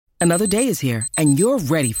Another day is here, and you're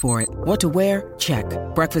ready for it. What to wear? Check.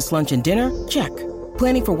 Breakfast, lunch, and dinner? Check.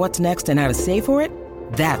 Planning for what's next and how to save for it?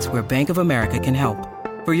 That's where Bank of America can help.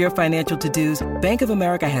 For your financial to-dos, Bank of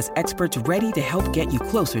America has experts ready to help get you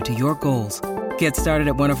closer to your goals. Get started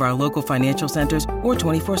at one of our local financial centers or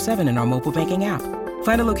 24/7 in our mobile banking app.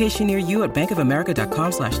 Find a location near you at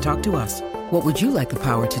bankofamerica.com/talktous. What would you like the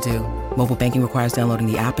power to do? Mobile banking requires downloading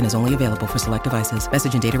the app and is only available for select devices.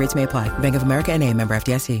 Message and data rates may apply. Bank of America N.A., member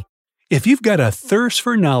FDIC. If you've got a thirst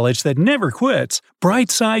for knowledge that never quits,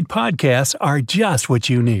 Brightside Podcasts are just what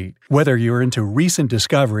you need. Whether you're into recent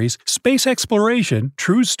discoveries, space exploration,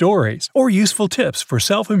 true stories, or useful tips for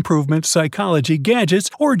self-improvement, psychology, gadgets,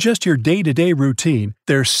 or just your day-to-day routine,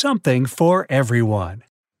 there's something for everyone.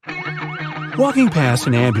 Walking past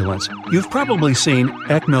an ambulance, you've probably seen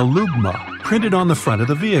Ecnolugma printed on the front of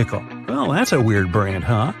the vehicle. Well, that's a weird brand,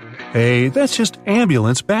 huh? Hey, that's just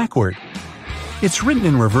ambulance backward. It's written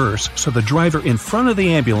in reverse so the driver in front of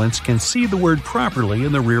the ambulance can see the word properly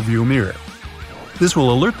in the rearview mirror. This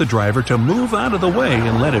will alert the driver to move out of the way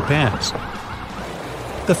and let it pass.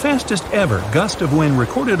 The fastest ever gust of wind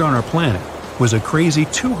recorded on our planet was a crazy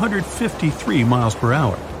 253 miles per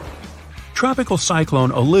hour. Tropical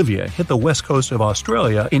cyclone Olivia hit the west coast of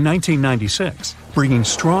Australia in 1996, bringing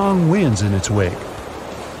strong winds in its wake.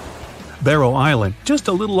 Barrow Island, just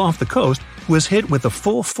a little off the coast, was hit with the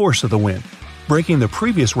full force of the wind, breaking the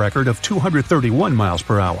previous record of 231 miles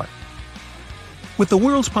per hour. With the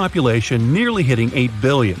world's population nearly hitting 8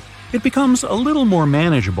 billion, it becomes a little more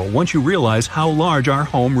manageable once you realize how large our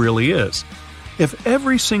home really is. If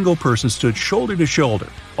every single person stood shoulder to shoulder,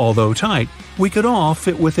 although tight, we could all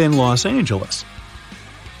fit within Los Angeles.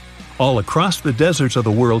 All across the deserts of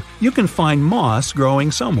the world, you can find moss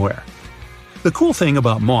growing somewhere. The cool thing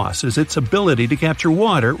about moss is its ability to capture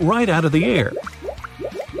water right out of the air.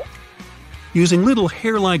 Using little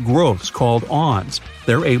hair-like growths called awns,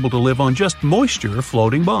 they're able to live on just moisture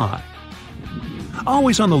floating by.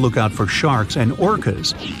 Always on the lookout for sharks and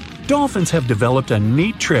orcas, dolphins have developed a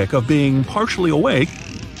neat trick of being partially awake,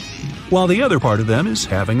 while the other part of them is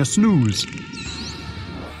having a snooze.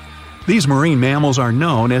 These marine mammals are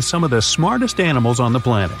known as some of the smartest animals on the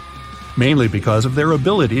planet, mainly because of their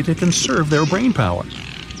ability to conserve their brain power.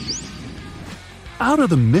 Out of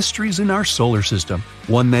the mysteries in our solar system,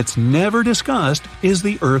 one that's never discussed is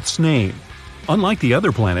the Earth's name. Unlike the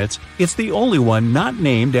other planets, it's the only one not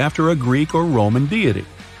named after a Greek or Roman deity.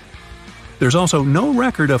 There's also no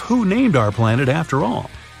record of who named our planet after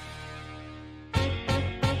all.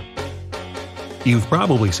 You've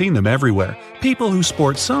probably seen them everywhere, people who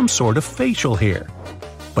sport some sort of facial hair.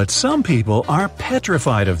 But some people are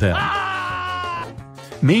petrified of them.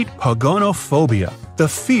 Meet pogonophobia, the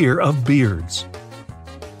fear of beards.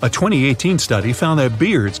 A 2018 study found that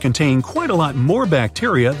beards contain quite a lot more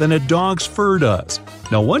bacteria than a dog's fur does.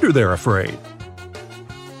 No wonder they're afraid.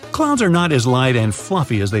 Clouds are not as light and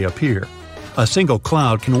fluffy as they appear. A single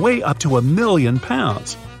cloud can weigh up to 1 million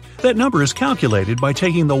pounds. That number is calculated by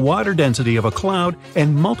taking the water density of a cloud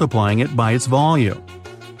and multiplying it by its volume.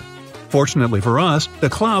 Fortunately for us, the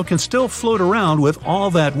cloud can still float around with all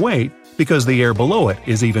that weight because the air below it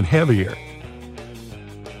is even heavier.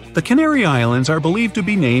 The Canary Islands are believed to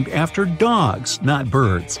be named after dogs, not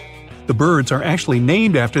birds. The birds are actually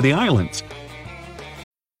named after the islands.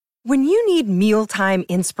 When you need mealtime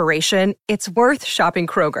inspiration, it's worth shopping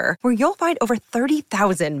Kroger, where you'll find over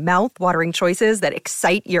 30,000 mouth-watering choices that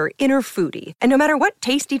excite your inner foodie. And no matter what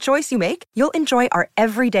tasty choice you make, you'll enjoy our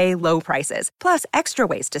everyday low prices, plus extra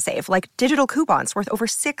ways to save, like digital coupons worth over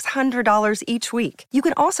 $600 each week. You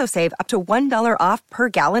can also save up to $1 off per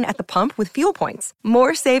gallon at the pump with fuel points.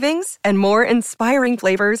 More savings and more inspiring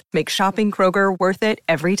flavors make shopping Kroger worth it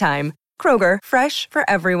every time. Kroger, fresh for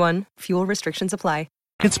everyone. Fuel restrictions apply.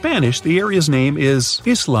 In Spanish, the area's name is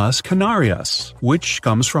Islas Canarias, which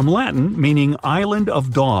comes from Latin meaning island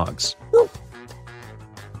of dogs.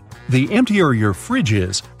 The emptier your fridge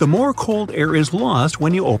is, the more cold air is lost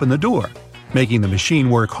when you open the door, making the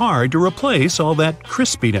machine work hard to replace all that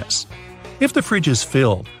crispiness. If the fridge is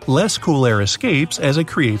filled, less cool air escapes as it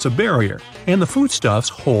creates a barrier, and the foodstuffs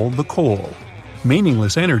hold the cold.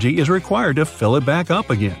 Meaningless energy is required to fill it back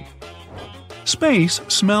up again. Space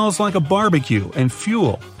smells like a barbecue and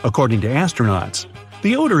fuel, according to astronauts.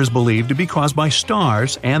 The odor is believed to be caused by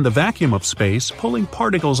stars and the vacuum of space pulling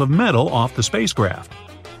particles of metal off the spacecraft.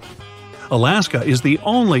 Alaska is the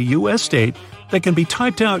only U.S. state that can be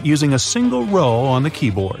typed out using a single row on the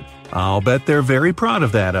keyboard. I'll bet they're very proud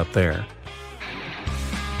of that up there.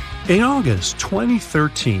 In August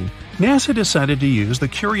 2013, NASA decided to use the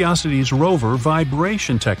Curiosity's rover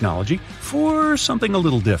vibration technology for something a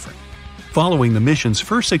little different. Following the mission's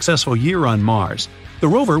first successful year on Mars, the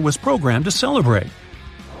rover was programmed to celebrate.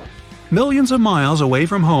 Millions of miles away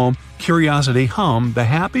from home, Curiosity hummed the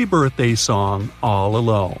happy birthday song all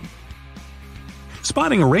alone.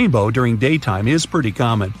 Spotting a rainbow during daytime is pretty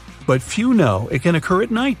common, but few know it can occur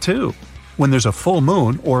at night too. When there's a full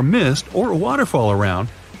moon or mist or a waterfall around,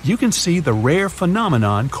 you can see the rare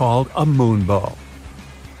phenomenon called a moonbow.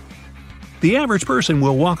 The average person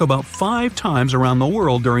will walk about 5 times around the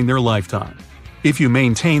world during their lifetime. If you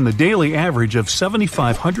maintain the daily average of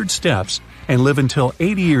 7,500 steps and live until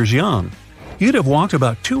 80 years young, you'd have walked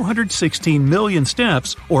about 216 million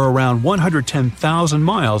steps or around 110,000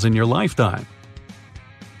 miles in your lifetime.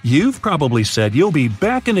 You've probably said you'll be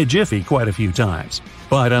back in a jiffy quite a few times,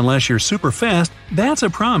 but unless you're super fast, that's a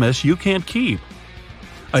promise you can't keep.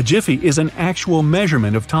 A jiffy is an actual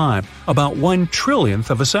measurement of time, about 1/1,000,000th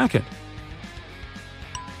of a second.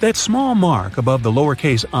 That small mark above the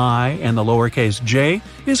lowercase I and the lowercase j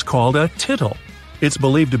is called a tittle. It's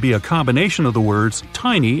believed to be a combination of the words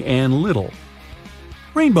tiny and little.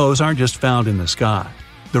 Rainbows aren't just found in the sky.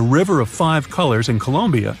 The River of 5 Colors in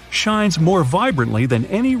Colombia shines more vibrantly than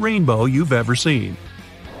any rainbow you've ever seen.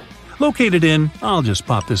 Located in, I'll just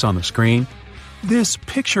pop this on the screen, this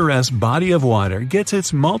picturesque body of water gets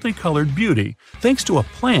its multicolored beauty thanks to a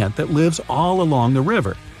plant that lives all along the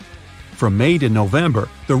river. From May to November,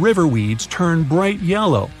 the river weeds turn bright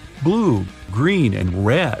yellow, blue, green, and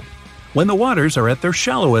red. When the waters are at their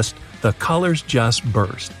shallowest, the colors just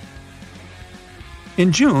burst.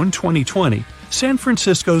 In June 2020, San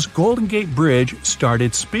Francisco's Golden Gate Bridge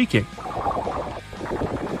started speaking.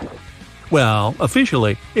 Well,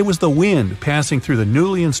 officially, it was the wind passing through the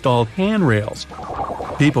newly installed handrails.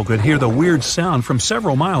 People could hear the weird sound from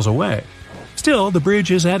several miles away. Still, the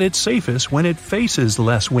bridge is at its safest when it faces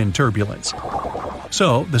less wind turbulence.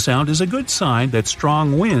 So, the sound is a good sign that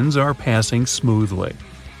strong winds are passing smoothly.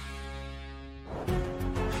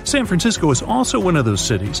 San Francisco is also one of those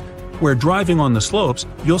cities where driving on the slopes,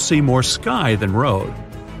 you'll see more sky than road.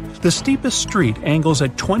 The steepest street angles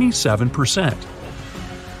at 27%.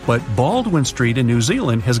 But Baldwin Street in New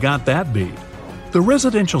Zealand has got that beat. The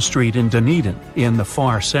residential street in Dunedin, in the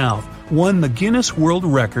far south, won the Guinness World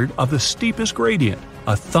Record of the steepest gradient,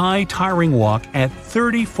 a thigh-tiring walk at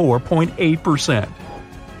 34.8%.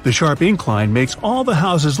 The sharp incline makes all the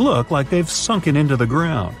houses look like they've sunken into the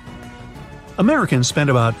ground. Americans spend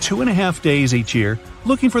about 2.5 days each year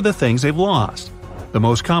looking for the things they've lost. The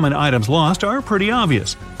most common items lost are pretty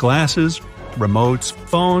obvious: glasses, remotes,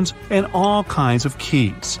 phones, and all kinds of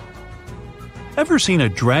keys. Ever seen a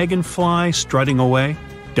dragonfly strutting away?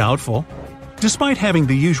 Doubtful. Despite having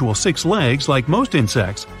the usual 6 legs like most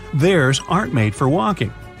insects, theirs aren't made for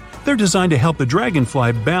walking. They're designed to help the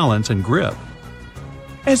dragonfly balance and grip.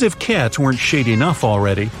 As if cats weren't shady enough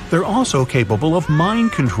already, they're also capable of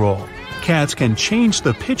mind control. Cats can change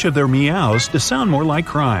the pitch of their meows to sound more like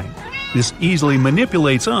crying. This easily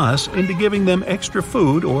manipulates us into giving them extra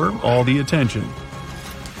food or all the attention.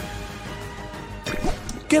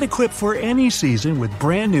 Get equipped for any season with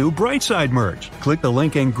brand new Brightside merch. Click the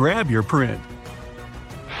link and grab your print.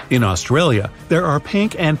 In Australia, there are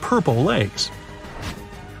pink and purple lakes.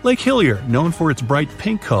 Lake Hillier, known for its bright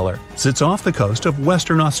pink color, sits off the coast of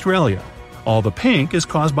Western Australia. All the pink is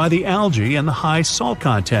caused by the algae and the high salt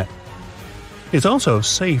content. It's also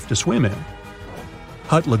safe to swim in.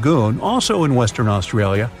 Hutt Lagoon, also in Western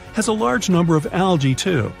Australia, has a large number of algae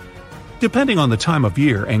too. Depending on the time of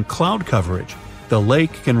year and cloud coverage, the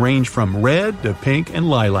lake can range from red to pink and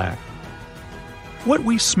lilac. What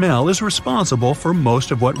we smell is responsible for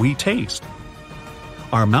most of what we taste.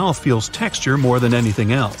 Our mouth feels texture more than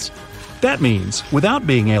anything else. That means, without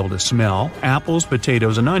being able to smell, apples,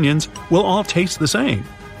 potatoes, and onions will all taste the same.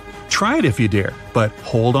 Try it if you dare, but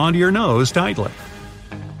hold onto your nose tightly.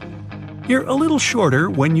 You're a little shorter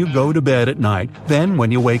when you go to bed at night than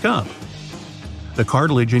when you wake up. The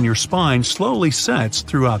cartilage in your spine slowly sets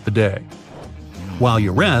throughout the day. While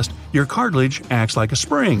you rest, your cartilage acts like a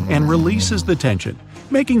spring and releases the tension,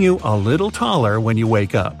 making you a little taller when you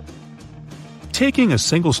wake up. Taking a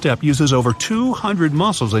single step uses over 200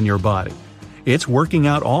 muscles in your body. It's working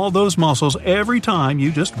out all those muscles every time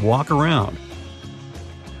you just walk around.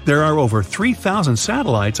 There are over 3,000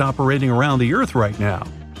 satellites operating around the Earth right now.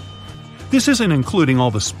 This isn't including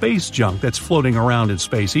all the space junk that's floating around in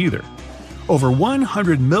space either. Over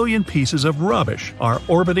 100 million pieces of rubbish are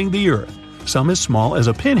orbiting the Earth, some as small as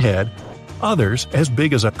a pinhead, others as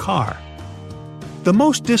big as a car. The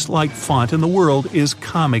most disliked font in the world is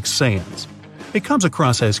Comic Sans. It comes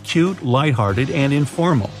across as cute, lighthearted, and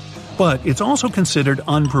informal, but it's also considered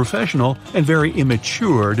unprofessional and very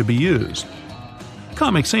immature to be used.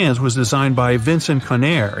 Comic Sans was designed by Vincent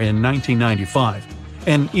Conner in 1995,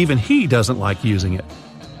 and even he doesn't like using it.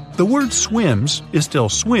 The word swims is still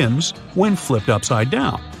swims when flipped upside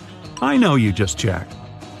down. I know you just checked.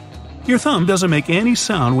 Your thumb doesn't make any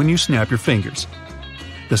sound when you snap your fingers.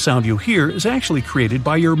 The sound you hear is actually created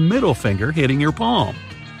by your middle finger hitting your palm.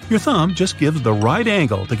 Your thumb just gives the right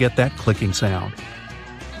angle to get that clicking sound.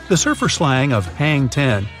 The surfer slang of hang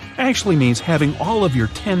 10 actually means having all of your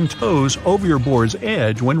 10 toes over your board's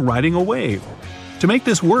edge when riding a wave. To make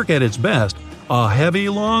this work at its best, a heavy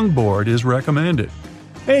longboard is recommended.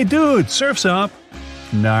 Hey dude, surf's up!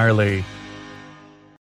 Gnarly.